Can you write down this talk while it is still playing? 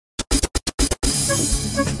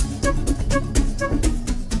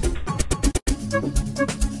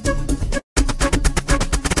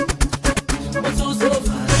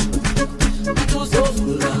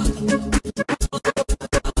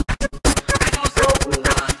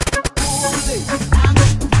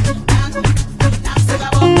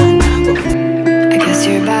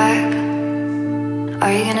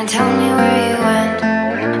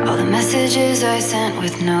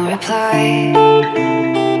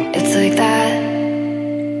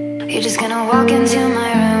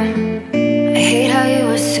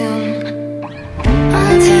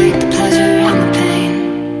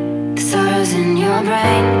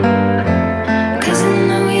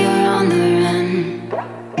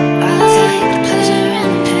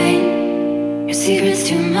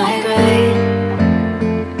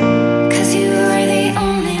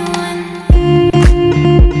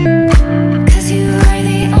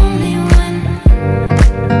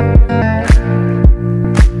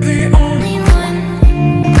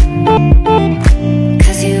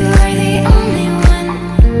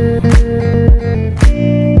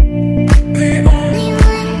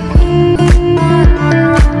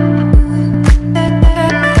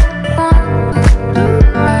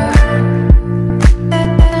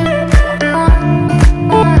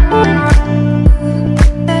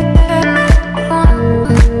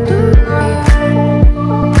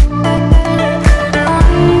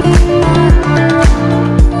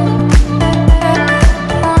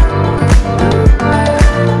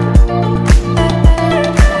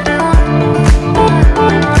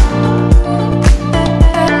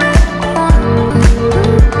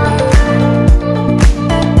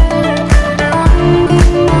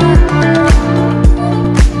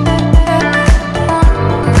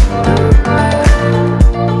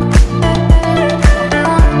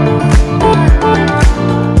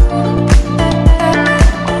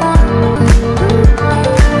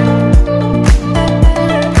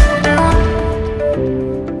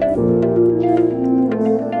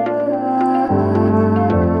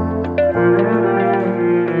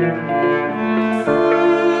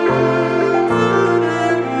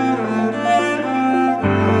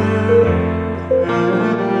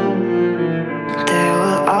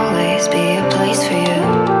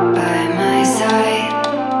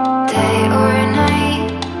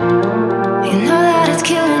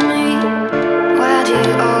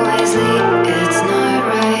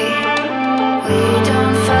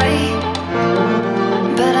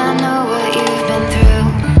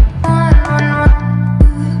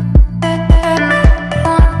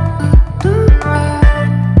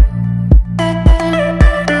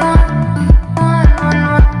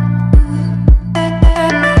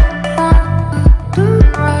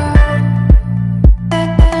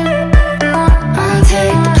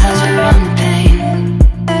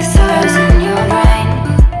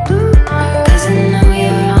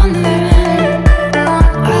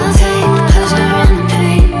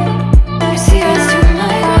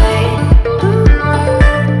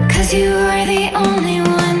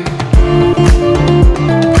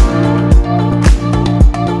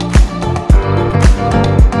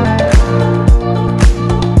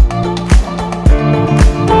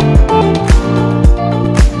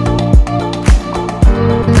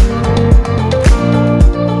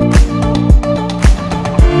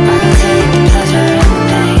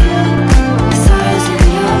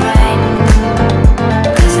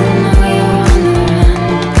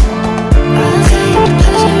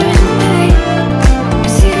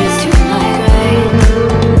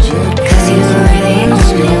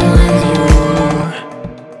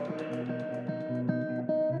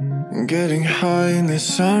Getting high in the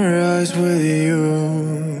sunrise with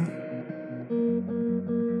you,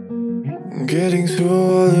 getting through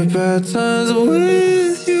all the bad times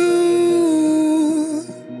with you.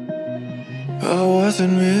 I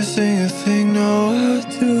wasn't missing a thing, no I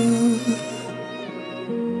do.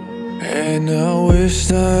 And I wish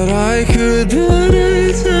that I could build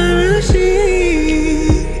a time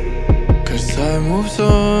machine, 'cause time moves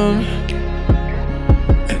on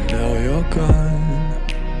and now you're gone.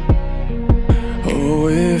 Oh,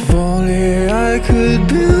 if only I could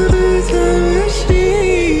build a time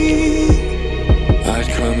machine, I'd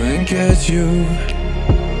come and get you.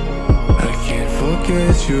 I can't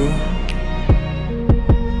forget you.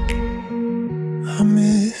 I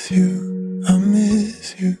miss you, I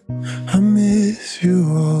miss you, I miss you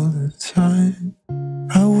all the time.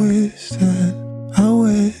 I wish that, I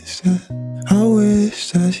wish that, I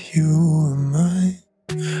wish that you were mine.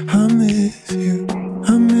 I miss you,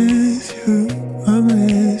 I miss you, I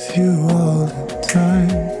miss you all the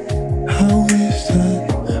time. I wish that,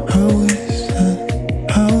 I wish that,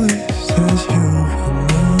 I wish that you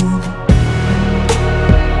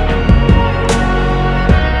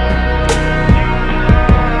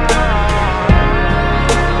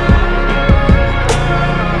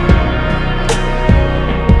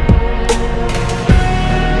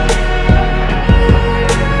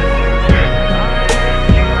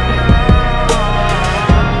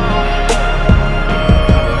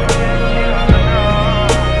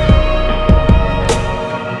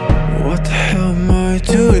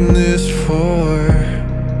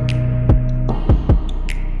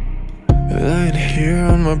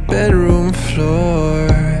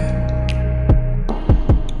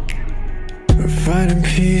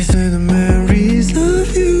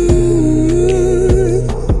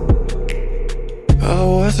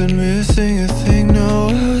wasn't missing a thing, no,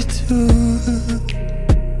 I do.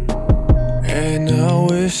 And I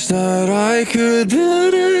wish that I could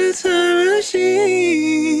build a time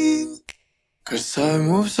machine, 'cause time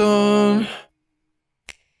moves on,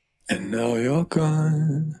 and now you're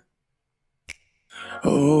gone.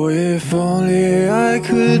 Oh, if only I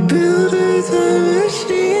could build a time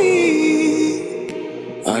machine,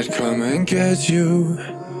 I'd come and get you.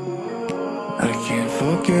 I can't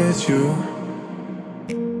forget you.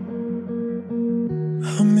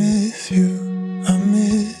 I miss you, I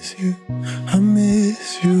miss you, I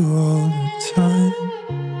miss you all the time.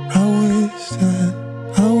 I wish that,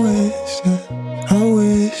 I wish that, I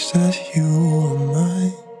wish that you were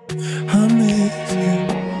mine. I miss you,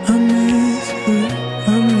 I miss you,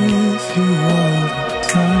 I miss you all the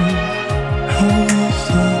time. I wish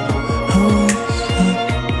that, I wish that,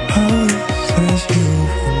 I wish that you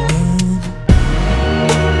were mine.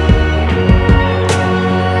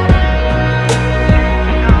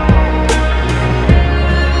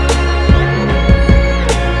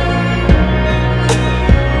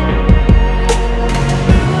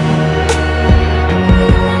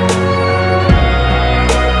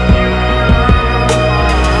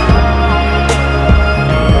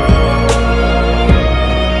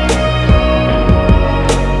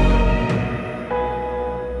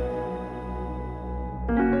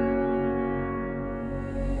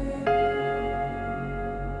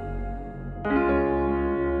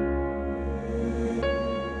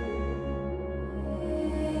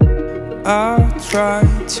 I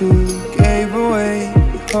tried to give away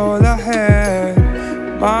all I had.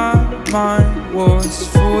 My mind was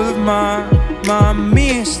full of my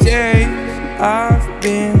mistakes. I've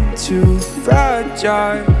been too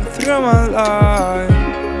fragile through my life,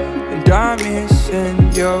 and I'm missing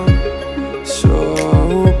you so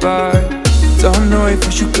bad. Don't know if I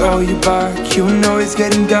should call you back. You know it's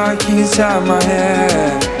getting dark inside my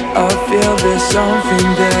head. I feel there's something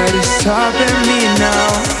that is stopping me now.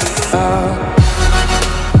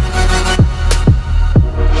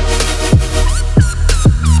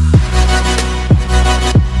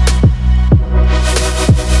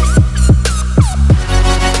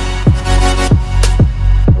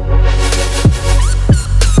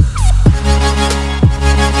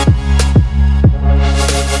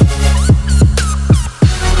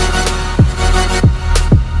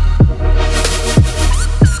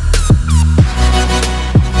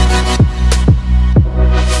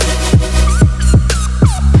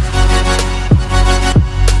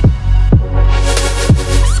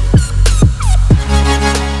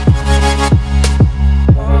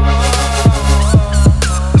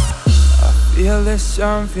 There's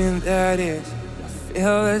something that is, I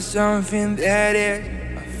feel there's something that is,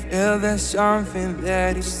 I feel there's something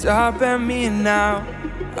that is stopping me now.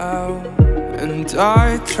 Oh, and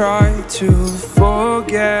I try to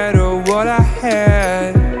forget all what I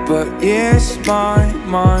had, but is my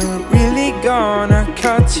mind really gonna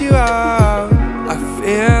cut you out? I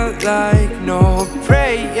feel like no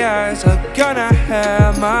prayers are gonna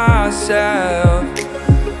help myself.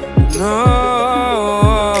 No,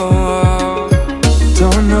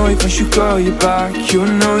 don't know if I should call you back. You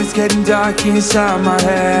know it's getting dark inside my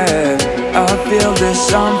head. I feel there's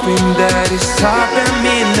something that is stopping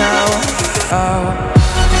me now. Oh.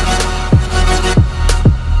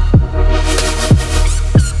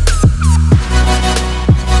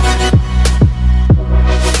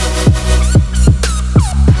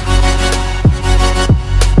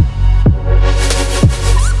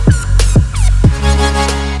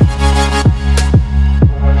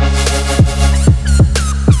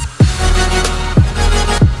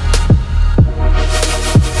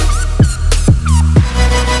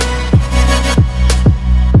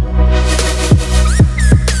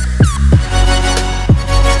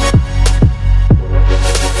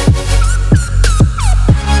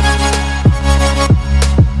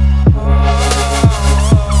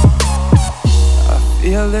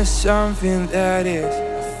 There's something that is,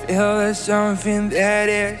 I feel there's something that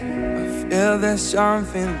is, I feel there's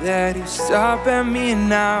something that is stopping me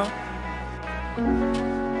now.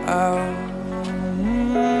 Oh.